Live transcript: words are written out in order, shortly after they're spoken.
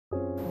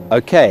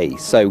Okay,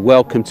 so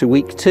welcome to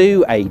week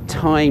 2, a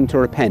time to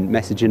repent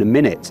message in a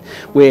minute.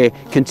 We're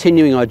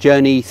continuing our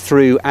journey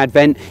through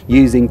Advent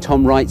using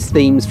Tom Wright's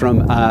themes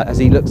from as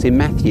he looks in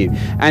Matthew,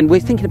 and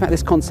we're thinking about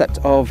this concept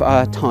of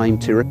time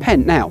to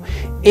repent. Now,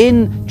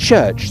 in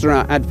church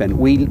throughout Advent,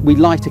 we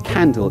light a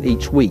candle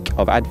each week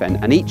of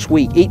Advent, and each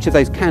week, each of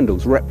those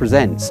candles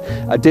represents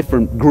a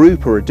different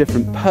group or a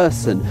different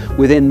person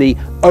within the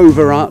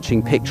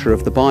overarching picture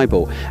of the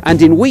Bible. And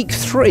in week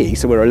 3,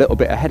 so we're a little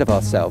bit ahead of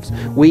ourselves,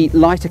 we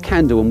light a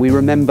candle and we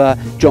remember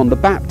John the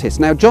Baptist.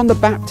 Now, John the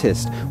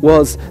Baptist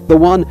was the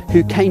one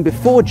who came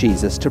before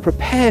Jesus to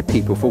prepare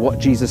people for what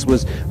Jesus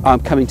was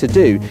coming to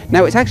do.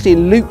 Now, it's actually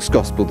in Luke's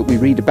Gospel that we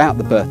read about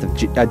the birth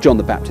of John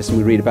the Baptist, and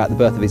we read about the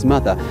birth of his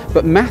mother.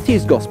 But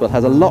Matthew's Gospel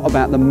has a lot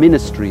about the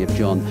ministry of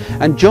John,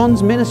 and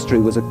John's ministry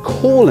was a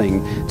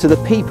calling to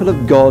the people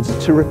of God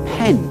to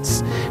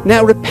repent.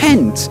 Now,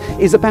 repent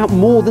is about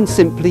more than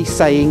simply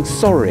saying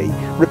sorry.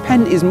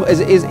 Repent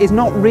is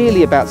not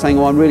really about saying,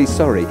 oh, I'm really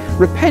sorry.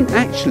 Repent,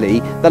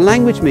 actually, the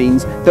language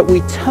means that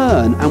we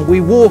turn and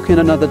we walk in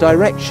another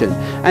direction.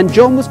 And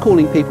John was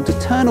calling people to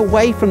turn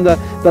away from the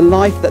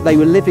life that they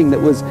were living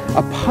that was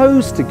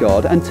opposed to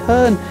God, and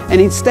turn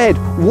and instead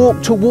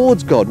walk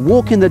towards God,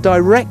 walk in the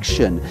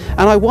direction.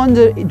 And I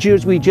wonder,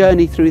 as we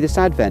journey through this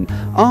Advent,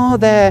 are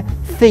there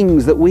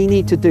things that we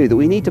need to do, that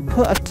we need to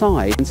put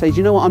aside and say, do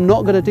you know what, I'm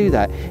not going to do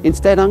that.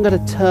 Instead, I'm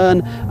going to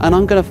turn and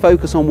I'm going to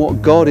focus on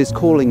what God is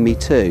calling me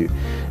to.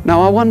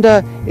 Now, I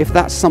wonder if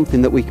that's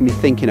something that we can be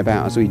thinking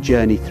about as we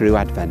journey through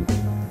Advent.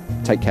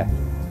 Take care.